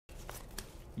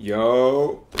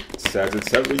Yo,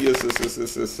 Sagittarius,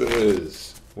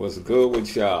 what's good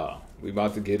with y'all? We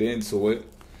about to get into it.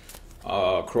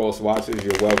 Cross watchers,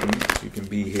 you're welcome. You can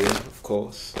be here, of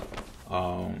course.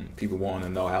 People want to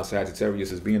know how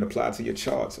Sagittarius is being applied to your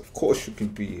charts. Of course, you can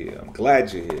be here. I'm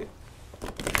glad you're here.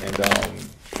 And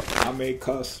I may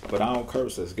cuss, but I don't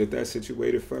curse. Let's get that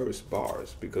situated first.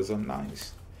 Bars, because I'm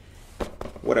nice.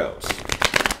 What else?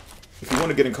 If you want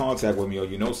to get in contact with me, or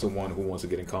you know someone who wants to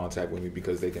get in contact with me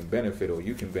because they can benefit, or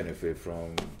you can benefit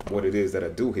from what it is that I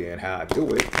do here and how I do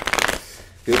it,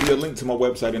 there'll be a link to my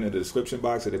website in the description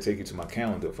box that'll take you to my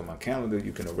calendar. For my calendar,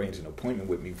 you can arrange an appointment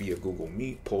with me via Google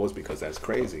Meet, pause, because that's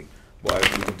crazy. But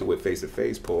you can do it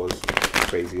face-to-face, pause,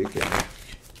 crazy again.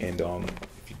 And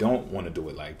if you don't want to do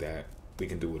it like that, we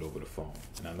can do it over the phone.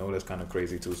 And I know that's kind of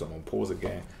crazy too, so I'm going to pause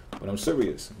again. But I'm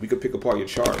serious. We could pick apart your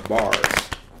chart, bars,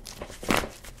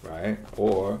 right?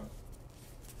 Or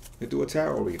we do a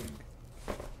tarot reading.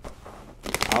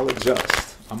 I'll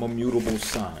adjust. I'm a mutable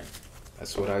sign.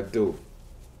 That's what I do.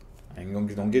 I ain't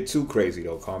gonna don't get too crazy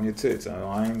though. Calm your tits.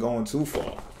 I ain't going too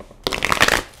far.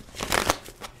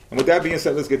 And with that being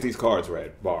said, let's get these cards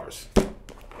read. Bars.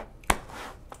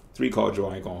 3-card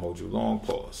draw ain't gonna hold you long.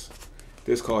 Pause.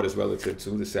 This card is relative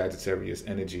to the Sagittarius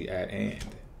energy at hand.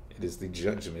 It is the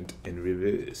Judgment in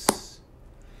reverse.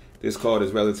 This card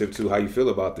is relative to how you feel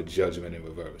about the Judgment in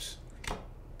reverse.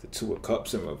 The 2 of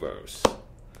Cups in reverse.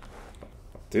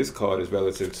 This card is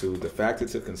relative to the factor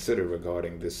to consider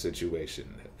regarding this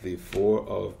situation. The 4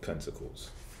 of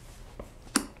Pentacles.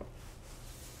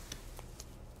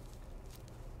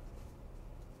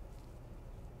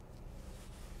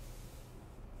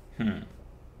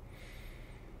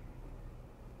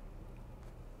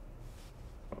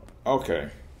 Okay.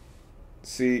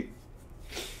 See,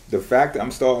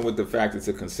 I'm starting with the factor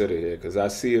to consider here because I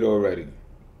see it already.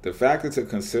 The factor to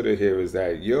consider here is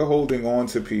that you're holding on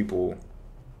to people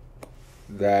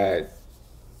that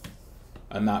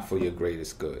are not for your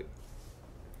greatest good.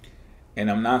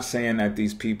 And I'm not saying that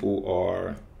these people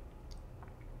are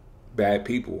bad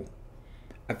people.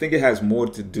 I think it has more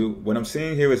to do, what I'm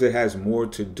saying here is it has more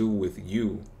to do with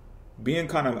you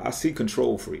being I see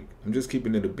control freak. I'm just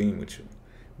keeping it a beam with you.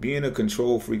 Being a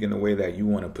control freak in the way that you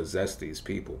want to possess these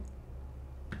people.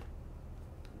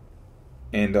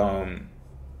 And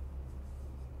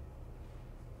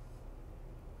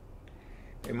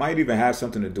it might even have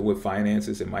something to do with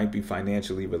finances. It might be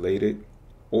financially related,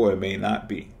 or it may not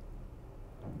be.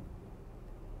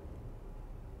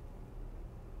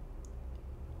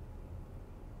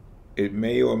 It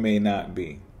may or may not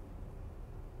be.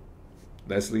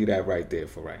 Let's leave that right there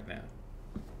for right now.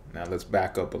 Now let's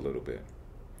back up a little bit.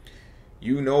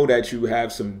 You know that you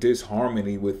have some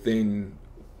disharmony within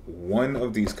one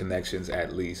of these connections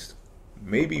at least,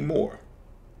 maybe more.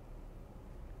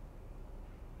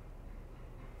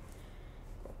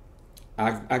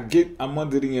 I'm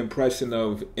under the impression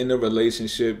of in a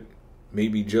relationship,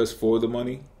 maybe just for the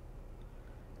money.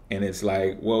 And it's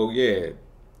like, well, yeah,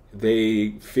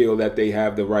 they feel that they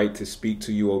have the right to speak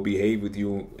to you or behave with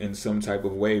you in some type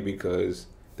of way because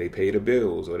they pay the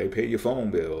bills or they pay your phone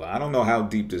bill. I don't know how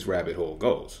deep this rabbit hole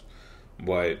goes,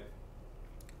 but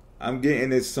I'm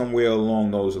getting it somewhere along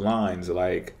those lines.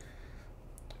 Like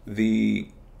if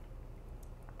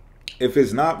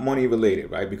it's not money related,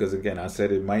 right? Because again, I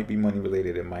said it might be money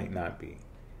related. It might not be.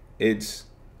 It's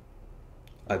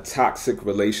a toxic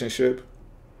relationship.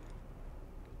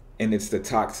 And it's the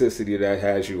toxicity that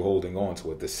has you holding on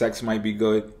to it. The sex might be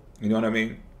good. You know what I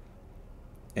mean?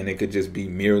 And it could just be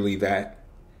merely that.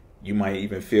 You might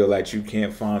even feel like you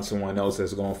can't find someone else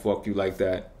that's going to fuck you like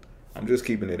that. I'm just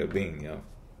keeping it a beam, yo.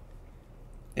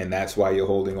 And that's why you're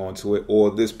holding on to it. Or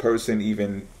this person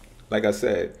even, like I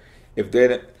said, if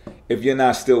you're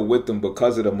not still with them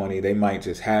because of the money, they might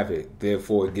just have it.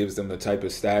 Therefore, it gives them the type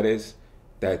of status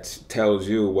that tells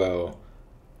you, well,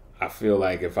 I feel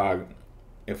like if I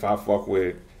fuck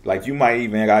with, like you might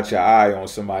even got your eye on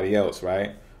somebody else,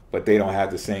 right? But they don't have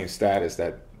the same status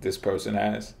that this person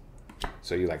has.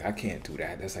 So you're like, I can't do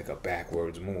that. That's like a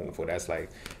backwards move. Or that's like,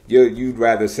 you'd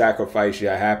rather sacrifice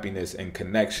your happiness and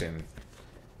connection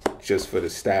just for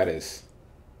the status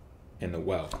and the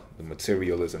wealth, the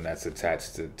materialism that's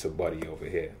attached to Buddy over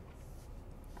here.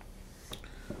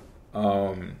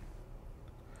 But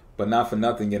not for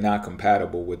nothing, you're not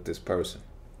compatible with this person.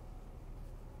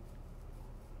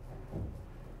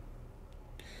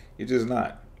 You're just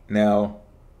not. Now,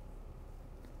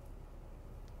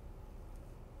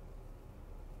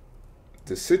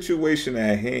 the situation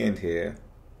at hand here,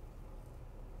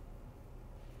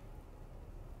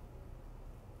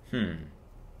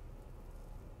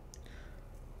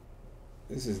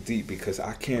 this is deep because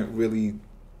I can't really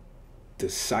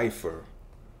decipher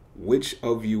which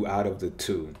of you out of the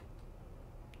two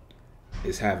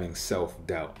is having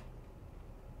self-doubt.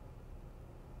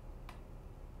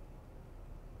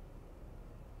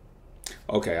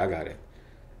 Okay, I got it.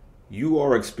 You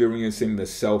are experiencing the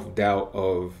self-doubt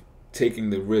of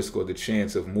taking the risk or the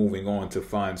chance of moving on to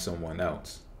find someone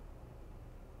else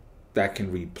that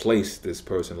can replace this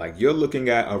person. Like, you're looking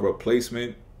at a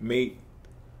replacement mate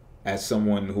as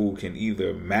someone who can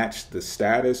either match the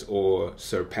status or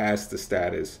surpass the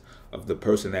status of the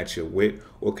person that you're with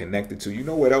or connected to. You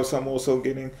know what else I'm also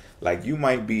getting? Like, you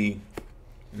might be,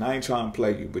 and I ain't trying to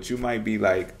play you, but you might be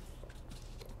like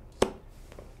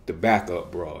the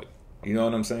backup broad. You know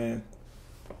what I'm saying?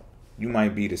 You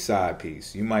might be the side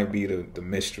piece. You might be the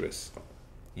mistress.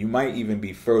 You might even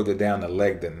be further down the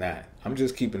leg than that. I'm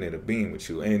just keeping it a beam with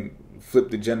you. And flip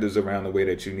the genders around the way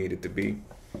that you need it to be.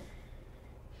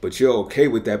 But you're okay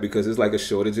with that because it's like a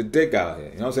shortage of dick out here.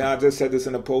 You know what I'm saying? I just said this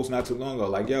in a post not too long ago.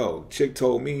 Like, yo, chick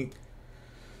told me,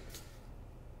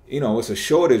 you know, it's a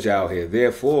shortage out here.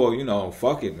 Therefore, you know,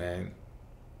 fuck it, man.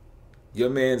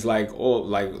 Your man's like all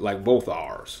like both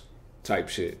ours type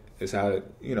shit. It's how,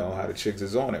 you know, how the chicks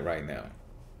is on it right now.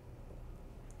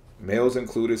 Males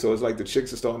included. So it's like the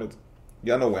chicks are starting to,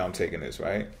 y'all know where I'm taking this,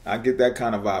 right? I get that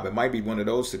kind of vibe. It might be one of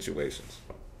those situations.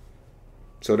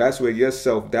 So that's where your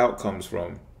self-doubt comes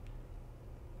from.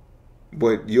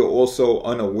 But you're also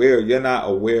unaware. You're not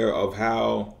aware of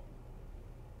how,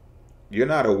 you're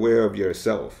not aware of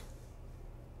yourself.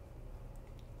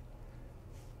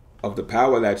 Of the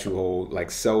power that you hold, like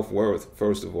self-worth,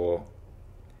 first of all.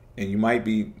 And you might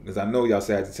be, because I know y'all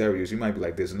Sagittarius, you might be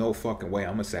like, there's no fucking way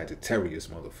I'm a Sagittarius,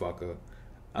 motherfucker.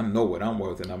 I know what I'm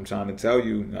worth, and I'm trying to tell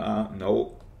you, nah,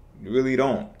 no, you really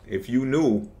don't. If you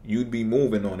knew, you'd be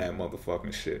moving on that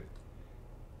motherfucking shit.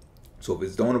 So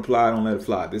if it don't apply, don't let it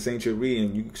fly. This ain't your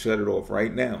reading, you can shut it off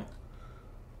right now.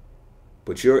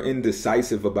 But you're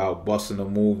indecisive about busting a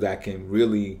move that can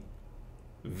really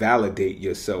validate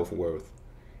your self-worth.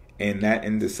 And that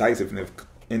indecisiveness,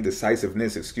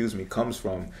 comes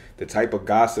from the type of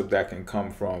gossip that can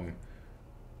come from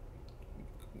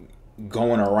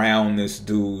going around this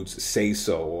dude's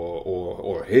say-so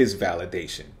or his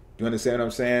validation. You understand what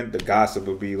I'm saying? The gossip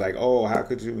would be like, oh, how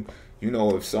could you, you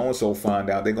know, if so-and-so find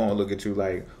out, they're going to look at you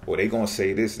like, or they're going to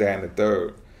say this, that, and the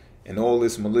third. And all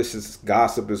this malicious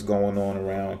gossip is going on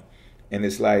around. And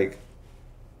it's like,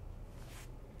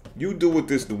 you do with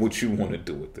this what you want to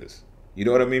do with this. You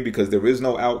know what I mean? Because there is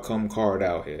no outcome card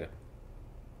out here.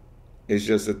 It's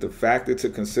just that the factor to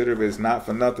consider is not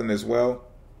for nothing as well.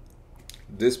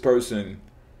 This person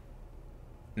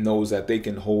knows that they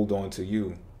can hold on to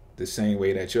you the same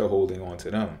way that you're holding on to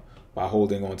them. By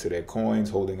holding on to their coins,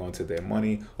 holding on to their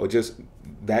money, or just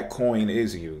that coin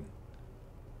is you.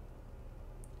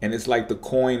 And it's like the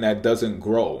coin that doesn't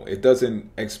grow. It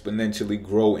doesn't exponentially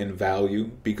grow in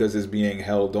value because it's being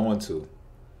held on to.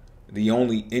 The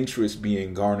only interest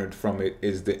being garnered from it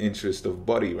is the interest of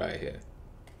Buddy right here.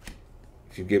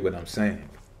 If you get what I'm saying.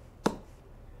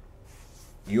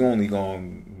 You only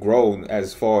gonna grow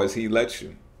as far as he lets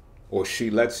you. Or she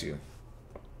lets you.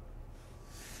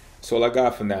 That's all I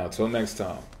got for now. Till next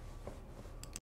time.